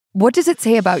What does it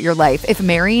say about your life if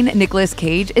marrying Nicolas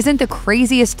Cage isn't the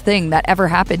craziest thing that ever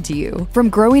happened to you? From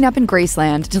growing up in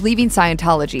Graceland to leaving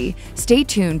Scientology, stay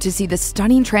tuned to see the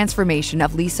stunning transformation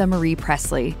of Lisa Marie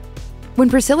Presley. When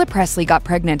Priscilla Presley got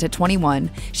pregnant at 21,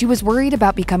 she was worried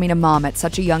about becoming a mom at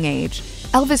such a young age.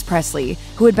 Elvis Presley,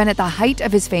 who had been at the height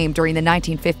of his fame during the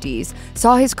 1950s,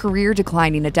 saw his career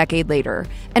declining a decade later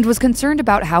and was concerned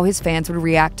about how his fans would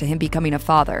react to him becoming a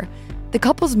father. The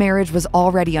couple's marriage was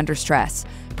already under stress.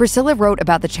 Priscilla wrote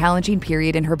about the challenging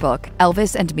period in her book,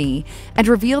 Elvis and Me, and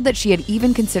revealed that she had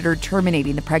even considered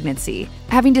terminating the pregnancy.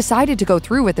 Having decided to go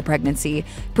through with the pregnancy,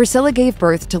 Priscilla gave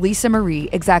birth to Lisa Marie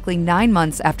exactly 9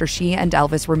 months after she and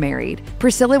Elvis were married.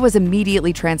 Priscilla was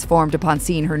immediately transformed upon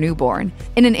seeing her newborn.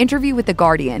 In an interview with The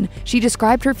Guardian, she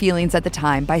described her feelings at the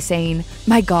time by saying,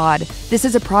 "My God, this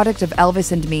is a product of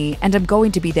Elvis and me, and I'm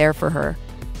going to be there for her."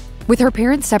 With her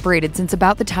parents separated since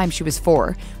about the time she was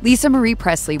 4, Lisa Marie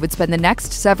Presley would spend the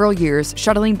next several years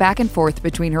shuttling back and forth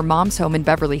between her mom's home in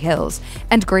Beverly Hills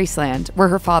and Graceland, where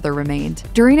her father remained.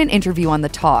 During an interview on The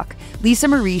Talk, Lisa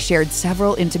Marie shared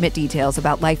several intimate details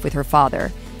about life with her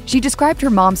father. She described her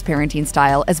mom's parenting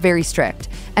style as very strict,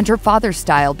 and her father's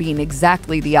style being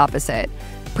exactly the opposite.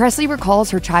 Presley recalls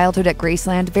her childhood at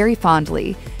Graceland very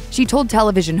fondly. She told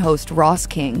television host Ross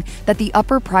King that the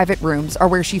upper private rooms are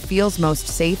where she feels most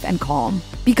safe and calm.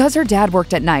 Because her dad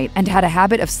worked at night and had a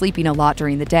habit of sleeping a lot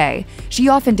during the day, she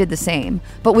often did the same,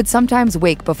 but would sometimes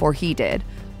wake before he did.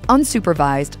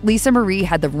 Unsupervised, Lisa Marie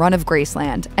had the run of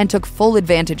Graceland and took full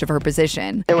advantage of her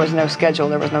position. There was no schedule,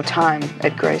 there was no time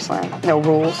at Graceland, no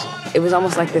rules. It was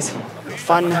almost like this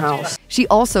fun house. She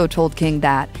also told King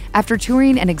that, after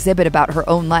touring an exhibit about her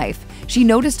own life, she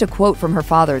noticed a quote from her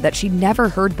father that she'd never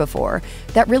heard before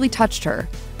that really touched her.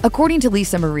 According to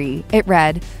Lisa Marie, it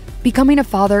read, "Becoming a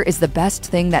father is the best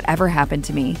thing that ever happened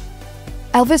to me."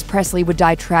 Elvis Presley would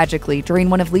die tragically during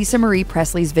one of Lisa Marie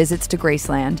Presley's visits to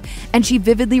Graceland, and she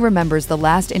vividly remembers the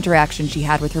last interaction she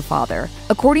had with her father.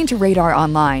 According to Radar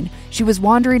Online, she was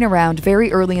wandering around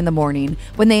very early in the morning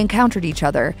when they encountered each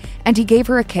other, and he gave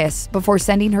her a kiss before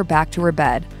sending her back to her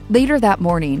bed. Later that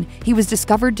morning, he was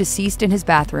discovered deceased in his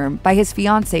bathroom by his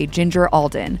fiancée, Ginger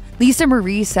Alden. Lisa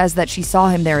Marie says that she saw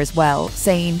him there as well,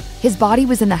 saying, "His body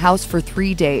was in the house for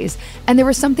 3 days, and there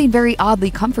was something very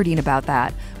oddly comforting about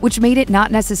that, which made it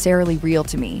not necessarily real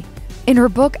to me." In her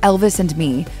book, Elvis and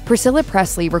Me, Priscilla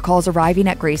Presley recalls arriving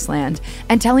at Graceland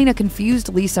and telling a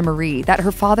confused Lisa Marie that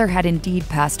her father had indeed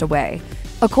passed away.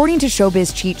 According to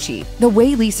Showbiz Cheat Sheet, the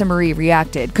way Lisa Marie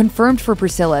reacted confirmed for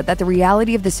Priscilla that the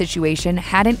reality of the situation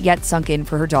hadn't yet sunk in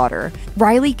for her daughter.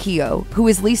 Riley Keough, who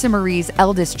is Lisa Marie's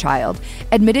eldest child,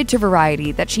 admitted to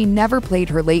Variety that she never played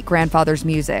her late grandfather's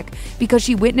music because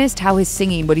she witnessed how his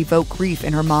singing would evoke grief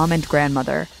in her mom and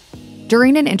grandmother.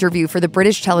 During an interview for the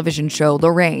British television show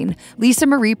Lorraine, Lisa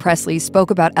Marie Presley spoke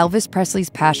about Elvis Presley's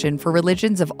passion for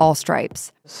religions of all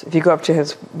stripes. If you go up to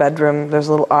his bedroom, there's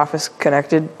a little office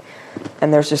connected,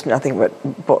 and there's just nothing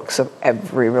but books of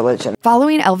every religion.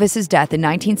 Following Elvis's death in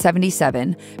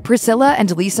 1977, Priscilla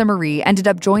and Lisa Marie ended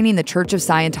up joining the Church of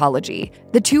Scientology.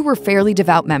 The two were fairly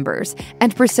devout members,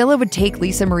 and Priscilla would take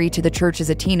Lisa Marie to the church as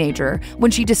a teenager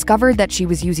when she discovered that she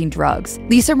was using drugs.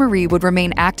 Lisa Marie would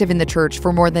remain active in the church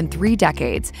for more than 3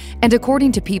 decades, and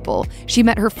according to People, she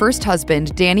met her first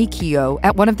husband, Danny Keough,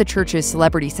 at one of the church's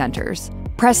celebrity centers.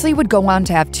 Presley would go on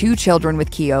to have 2 children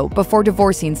with Keough before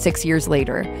divorcing 6 years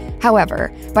later.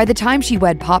 However, by the time she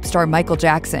wed pop star Michael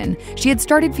Jackson, she had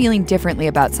started feeling differently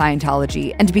about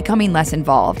Scientology and becoming less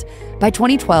involved. By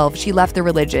 2012, she left the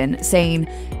religion, saying,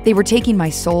 "They were taking my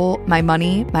soul, my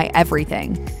money, my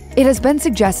everything." It has been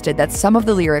suggested that some of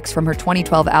the lyrics from her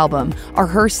 2012 album are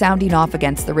her sounding off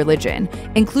against the religion,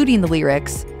 including the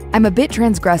lyrics, "I'm a bit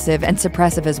transgressive and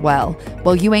suppressive as well.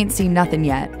 Well, you ain't seen nothing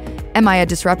yet. Am I a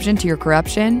disruption to your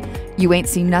corruption? You ain't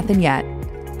seen nothing yet."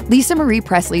 Lisa Marie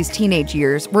Presley's teenage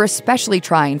years were especially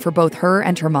trying for both her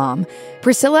and her mom.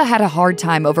 Priscilla had a hard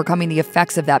time overcoming the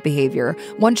effects of that behavior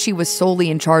once she was solely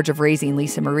in charge of raising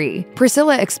Lisa Marie.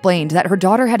 Priscilla explained that her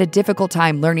daughter had a difficult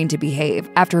time learning to behave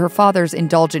after her father's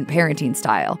indulgent parenting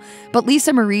style, but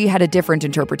Lisa Marie had a different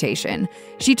interpretation.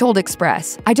 She told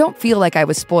Express, "I don't feel like I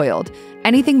was spoiled.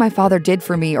 Anything my father did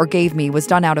for me or gave me was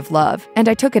done out of love, and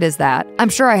I took it as that. I'm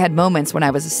sure I had moments when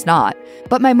I was a snot,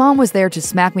 but my mom was there to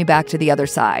smack me back to the other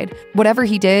side. Whatever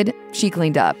he did, she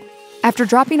cleaned up." After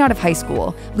dropping out of high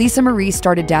school, Lisa Marie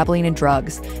started dabbling in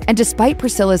drugs, and despite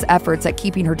Priscilla's efforts at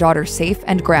keeping her daughter safe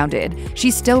and grounded, she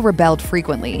still rebelled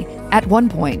frequently. At one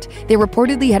point, they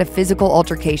reportedly had a physical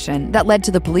altercation that led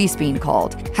to the police being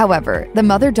called. However, the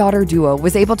mother-daughter duo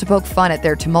was able to poke fun at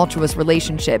their tumultuous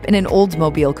relationship in an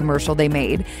Oldsmobile commercial they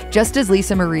made, just as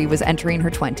Lisa Marie was entering her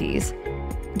 20s.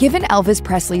 Given Elvis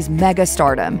Presley's mega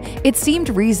stardom, it seemed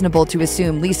reasonable to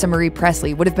assume Lisa Marie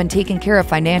Presley would have been taken care of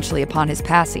financially upon his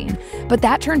passing, but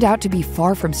that turned out to be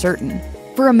far from certain.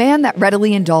 For a man that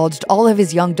readily indulged all of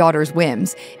his young daughter's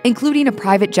whims, including a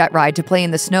private jet ride to play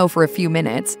in the snow for a few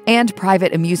minutes and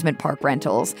private amusement park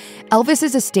rentals,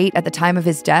 Elvis's estate at the time of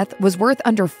his death was worth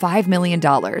under $5 million.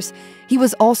 He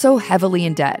was also heavily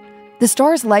in debt. The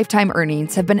star's lifetime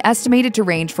earnings have been estimated to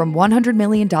range from $100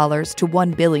 million to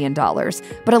 $1 billion,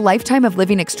 but a lifetime of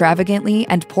living extravagantly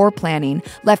and poor planning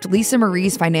left Lisa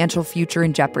Marie's financial future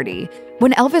in jeopardy.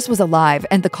 When Elvis was alive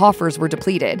and the coffers were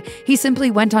depleted, he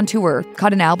simply went on tour,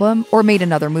 cut an album, or made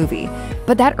another movie.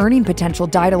 But that earning potential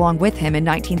died along with him in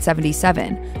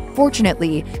 1977.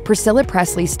 Fortunately, Priscilla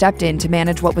Presley stepped in to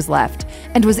manage what was left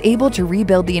and was able to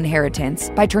rebuild the inheritance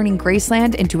by turning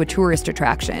Graceland into a tourist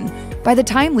attraction. By the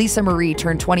time Lisa Marie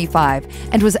turned 25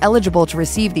 and was eligible to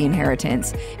receive the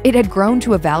inheritance, it had grown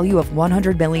to a value of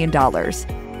 $100 million.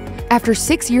 After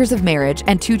 6 years of marriage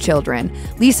and 2 children,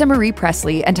 Lisa Marie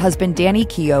Presley and husband Danny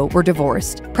Keough were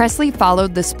divorced. Presley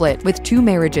followed the split with 2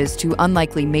 marriages to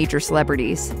unlikely major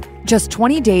celebrities. Just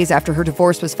 20 days after her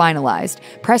divorce was finalized,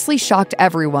 Presley shocked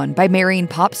everyone by marrying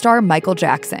pop star Michael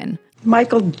Jackson.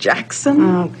 Michael Jackson?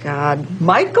 Oh, God.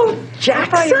 Michael Jackson? I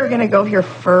thought you were going to go here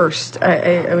first.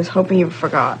 I was hoping you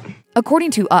forgot.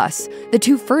 According to Us, the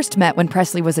two first met when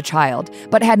Presley was a child,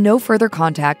 but had no further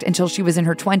contact until she was in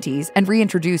her 20s and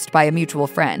reintroduced by a mutual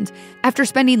friend. After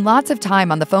spending lots of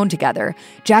time on the phone together,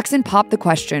 Jackson popped the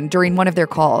question during one of their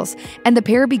calls, and the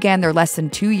pair began their less than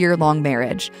 2-year-long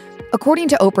marriage. According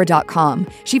to Oprah.com,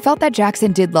 she felt that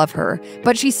Jackson did love her,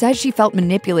 but she says she felt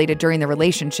manipulated during the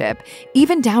relationship,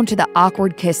 even down to the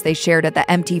awkward kiss they shared at the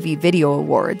MTV Video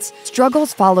Awards.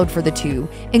 Struggles followed for the two,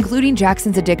 including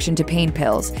Jackson's addiction to pain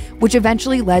pills, which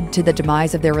eventually led to the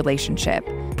demise of their relationship.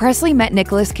 Presley met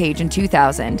Nicolas Cage in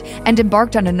 2000 and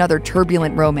embarked on another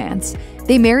turbulent romance.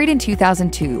 They married in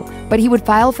 2002, but he would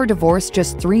file for divorce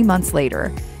just 3 months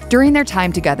later. During their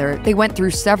time together, they went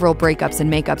through several breakups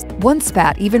and makeups. One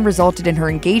spat even resulted in her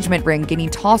engagement ring getting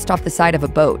tossed off the side of a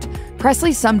boat.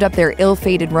 Presley summed up their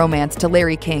ill-fated romance to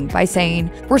Larry King by saying,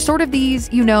 "We're sort of these,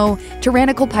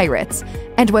 tyrannical pirates.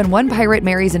 And when one pirate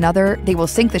marries another, they will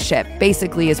sink the ship,"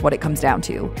 basically is what it comes down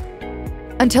to.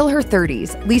 Until her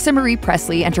 30s, Lisa Marie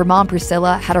Presley and her mom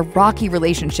Priscilla had a rocky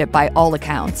relationship by all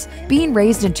accounts. Being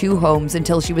raised in 2 homes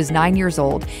until she was 9 years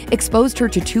old exposed her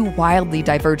to 2 wildly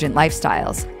divergent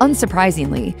lifestyles.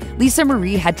 Unsurprisingly, Lisa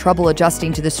Marie had trouble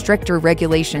adjusting to the stricter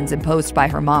regulations imposed by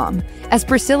her mom. As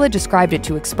Priscilla described it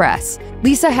to Express,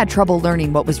 Lisa had trouble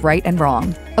learning what was right and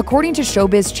wrong. According to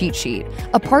Showbiz Cheat Sheet,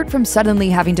 apart from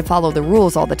suddenly having to follow the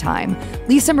rules all the time,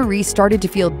 Lisa Marie started to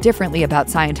feel differently about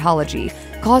Scientology,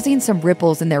 causing some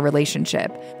ripples in their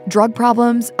relationship. Drug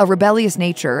problems, a rebellious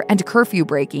nature, and curfew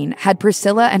breaking had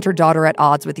Priscilla and her daughter at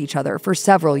odds with each other for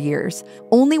several years.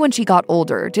 Only when she got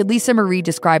older did Lisa Marie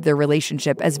describe their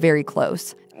relationship as very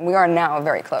close. We are now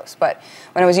very close, but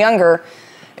when I was younger,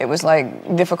 it was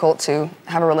difficult to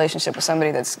have a relationship with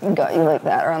somebody that's got you like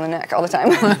that around the neck all the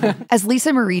time. As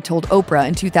Lisa Marie told Oprah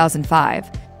in 2005,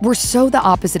 "We're so the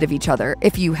opposite of each other,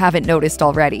 if you haven't noticed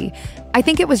already. I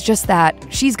think it was just that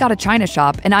she's got a china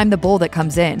shop and I'm the bull that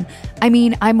comes in. I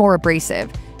mean, I'm more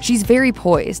abrasive. She's very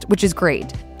poised, which is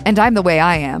great. And I'm the way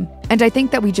I am. And I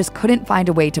think that we just couldn't find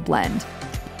a way to blend."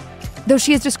 Though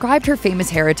she has described her famous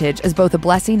heritage as both a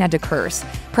blessing and a curse,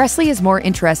 Presley is more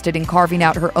interested in carving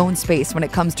out her own space when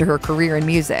it comes to her career in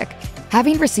music.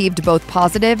 Having received both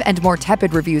positive and more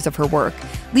tepid reviews of her work,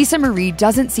 Lisa Marie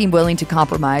doesn't seem willing to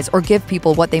compromise or give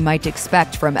people what they might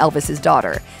expect from Elvis's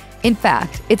daughter. In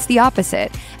fact, it's the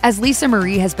opposite, as Lisa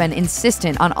Marie has been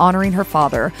insistent on honoring her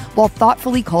father while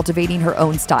thoughtfully cultivating her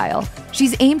own style.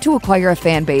 She's aimed to acquire a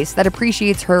fan base that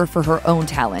appreciates her for her own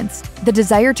talents. The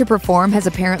desire to perform has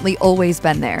apparently always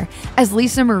been there, as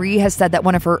Lisa Marie has said that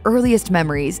one of her earliest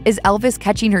memories is Elvis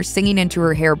catching her singing into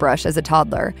her hairbrush as a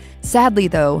toddler. Sadly,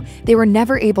 though, they were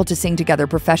never able to sing together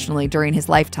professionally during his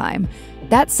lifetime.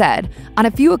 That said, on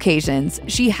a few occasions,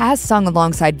 she has sung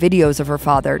alongside videos of her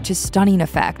father to stunning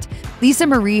effect. Lisa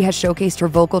Marie has showcased her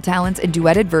vocal talents in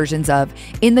duetted versions of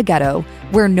In the Ghetto,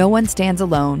 Where No One Stands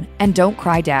Alone, and Don't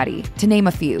Cry Daddy, to name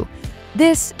a few.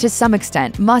 This, to some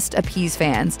extent, must appease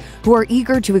fans who are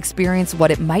eager to experience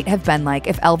what it might have been like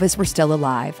if Elvis were still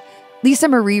alive. Lisa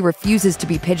Marie refuses to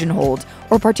be pigeonholed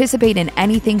or participate in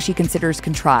anything she considers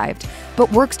contrived,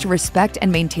 but works to respect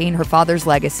and maintain her father's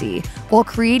legacy while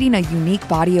creating a unique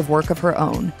body of work of her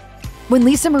own. When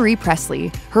Lisa Marie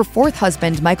Presley, her 4th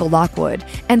husband Michael Lockwood,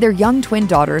 and their young twin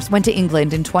daughters went to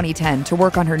England in 2010 to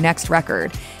work on her next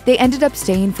record, they ended up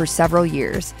staying for several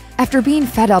years. After being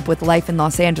fed up with life in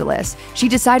Los Angeles, she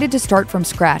decided to start from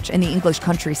scratch in the English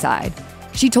countryside.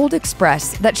 She told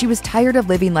Express that she was tired of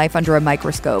living life under a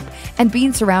microscope and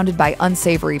being surrounded by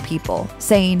unsavory people,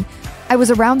 saying, "I was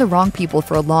around the wrong people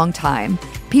for a long time.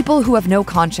 People who have no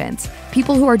conscience,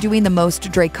 people who are doing the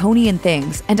most draconian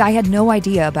things, and I had no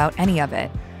idea about any of it."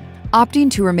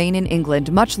 Opting to remain in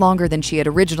England much longer than she had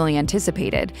originally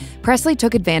anticipated, Presley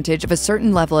took advantage of a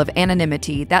certain level of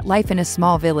anonymity that life in a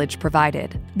small village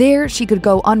provided. There, she could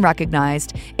go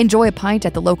unrecognized, enjoy a pint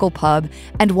at the local pub,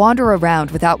 and wander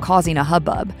around without causing a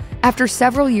hubbub. After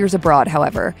several years abroad,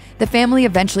 however, the family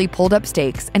eventually pulled up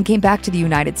stakes and came back to the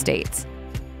United States.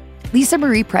 Lisa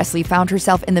Marie Presley found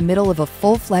herself in the middle of a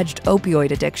full-fledged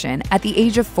opioid addiction at the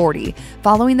age of 40,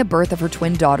 following the birth of her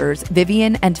twin daughters,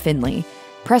 Vivian and Finley.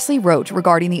 Presley wrote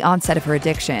regarding the onset of her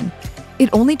addiction, "It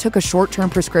only took a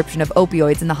short-term prescription of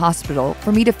opioids in the hospital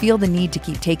for me to feel the need to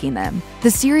keep taking them."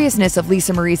 The seriousness of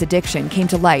Lisa Marie's addiction came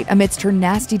to light amidst her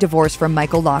nasty divorce from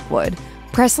Michael Lockwood.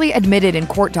 Presley admitted in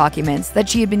court documents that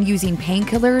she had been using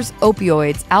painkillers,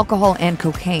 opioids, alcohol, and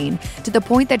cocaine to the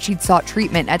point that she'd sought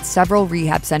treatment at several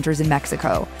rehab centers in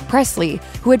Mexico. Presley,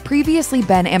 who had previously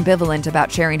been ambivalent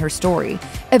about sharing her story,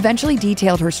 eventually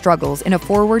detailed her struggles in a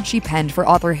foreword she penned for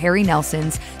author Harry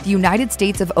Nelson's The United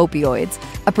States of Opioids,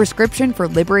 a prescription for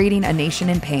liberating a nation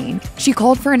in pain. She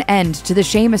called for an end to the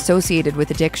shame associated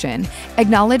with addiction,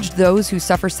 acknowledged those who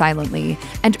suffer silently,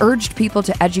 and urged people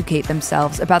to educate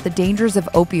themselves about the dangers of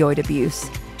opioid abuse.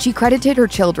 She credited her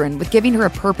children with giving her a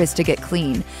purpose to get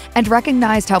clean and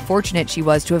recognized how fortunate she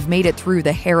was to have made it through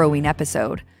the harrowing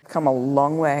episode. Come a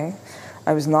long way.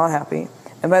 I was not happy.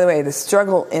 And by the way, the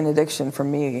struggle in addiction for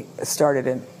me started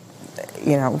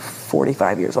at,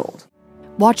 45 years old.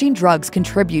 Watching drugs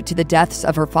contribute to the deaths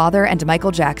of her father and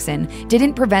Michael Jackson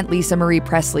didn't prevent Lisa Marie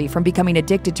Presley from becoming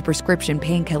addicted to prescription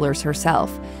painkillers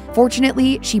herself.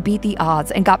 Fortunately, she beat the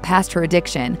odds and got past her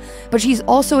addiction, but she's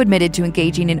also admitted to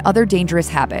engaging in other dangerous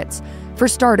habits. For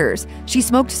starters, she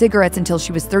smoked cigarettes until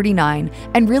she was 39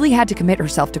 and really had to commit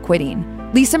herself to quitting.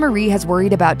 Lisa Marie has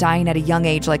worried about dying at a young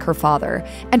age like her father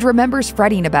and remembers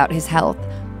fretting about his health.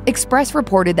 Express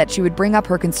reported that she would bring up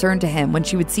her concern to him when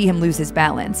she would see him lose his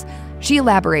balance. She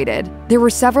elaborated, "There were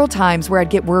several times where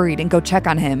I'd get worried and go check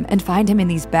on him and find him in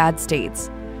these bad states."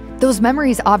 Those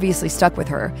memories obviously stuck with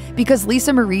her because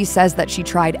Lisa Marie says that she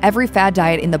tried every fad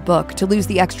diet in the book to lose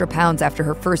the extra pounds after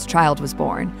her first child was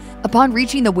born. Upon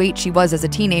reaching the weight she was as a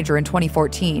teenager in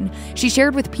 2014, she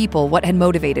shared with people what had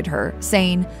motivated her,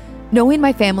 saying, "Knowing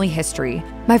my family history,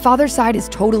 my father's side is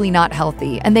totally not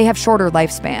healthy and they have shorter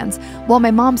lifespans, while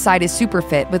my mom's side is super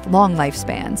fit with long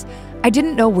lifespans. I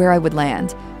didn't know where I would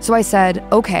land, so I said,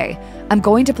 okay, I'm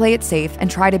going to play it safe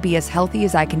and try to be as healthy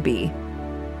as I can be."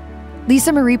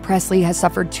 Lisa Marie Presley has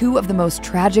suffered two of the most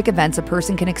tragic events a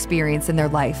person can experience in their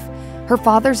life: her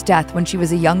father's death when she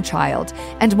was a young child,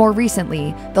 and more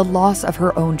recently, the loss of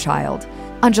her own child.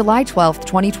 On July 12,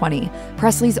 2020,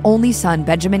 Presley's only son,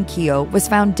 Benjamin Keogh, was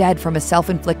found dead from a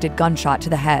self-inflicted gunshot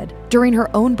to the head. During her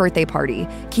own birthday party,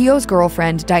 Keogh's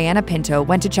girlfriend, Diana Pinto,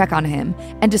 went to check on him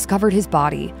and discovered his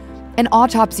body. An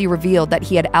autopsy revealed that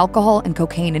he had alcohol and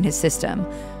cocaine in his system.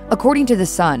 According to The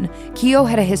Sun, Keogh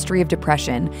had a history of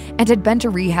depression and had been to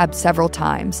rehab several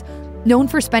times. Known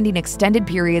for spending extended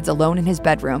periods alone in his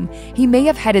bedroom, he may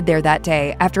have headed there that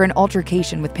day after an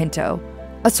altercation with Pinto.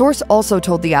 A source also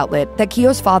told the outlet that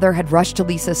Keogh's father had rushed to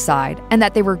Lisa's side and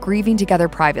that they were grieving together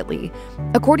privately.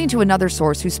 According to another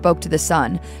source who spoke to The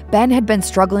Sun, Ben had been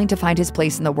struggling to find his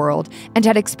place in the world and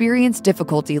had experienced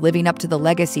difficulty living up to the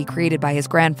legacy created by his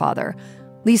grandfather.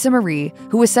 Lisa Marie,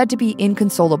 who was said to be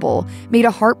inconsolable, made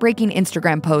a heartbreaking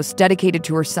Instagram post dedicated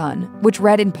to her son, which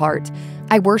read in part,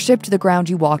 "I worshipped the ground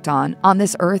you walked on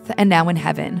this earth and now in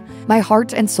heaven. My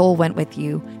heart and soul went with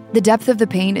you. The depth of the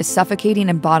pain is suffocating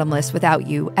and bottomless without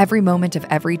you every moment of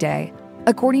every day."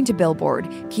 According to Billboard,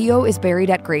 Keogh is buried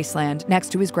at Graceland next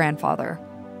to his grandfather.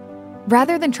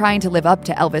 Rather than trying to live up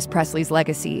to Elvis Presley's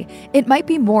legacy, it might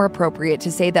be more appropriate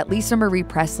to say that Lisa Marie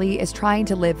Presley is trying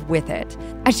to live with it.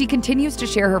 As she continues to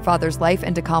share her father's life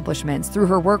and accomplishments through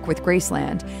her work with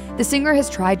Graceland, the singer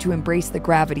has tried to embrace the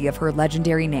gravity of her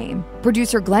legendary name.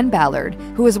 Producer Glenn Ballard,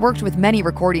 who has worked with many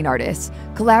recording artists,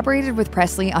 collaborated with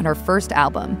Presley on her first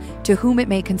album, To Whom It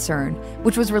May Concern,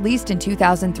 which was released in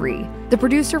 2003. The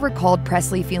producer recalled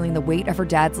Presley feeling the weight of her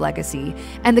dad's legacy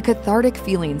and the cathartic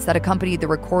feelings that accompanied the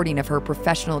recording of her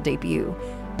professional debut.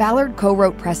 Ballard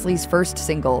co-wrote Presley's first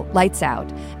single, Lights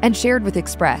Out, and shared with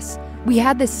Express, "We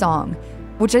had this song,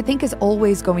 which I think is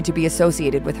always going to be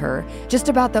associated with her, just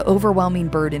about the overwhelming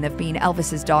burden of being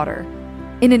Elvis's daughter."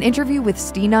 In an interview with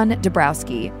Steenan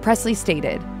Dabrowski, Presley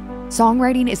stated,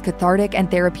 Songwriting is cathartic and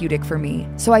therapeutic for me,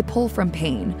 so I pull from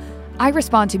pain. I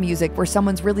respond to music where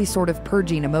someone's really sort of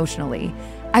purging emotionally.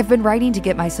 I've been writing to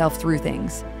get myself through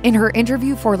things. In her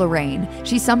interview for Lorraine,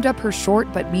 she summed up her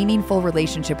short but meaningful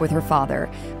relationship with her father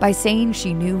by saying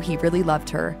she knew he really loved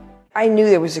her. I knew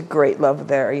there was a great love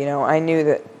there, I knew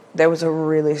that there was a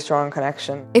really strong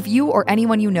connection. If you or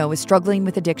anyone you know is struggling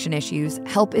with addiction issues,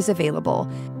 help is available.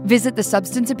 Visit the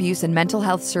Substance Abuse and Mental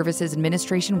Health Services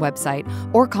Administration website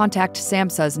or contact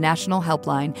SAMHSA's National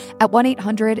Helpline at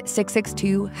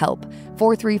 1-800-662-HELP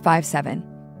 4357.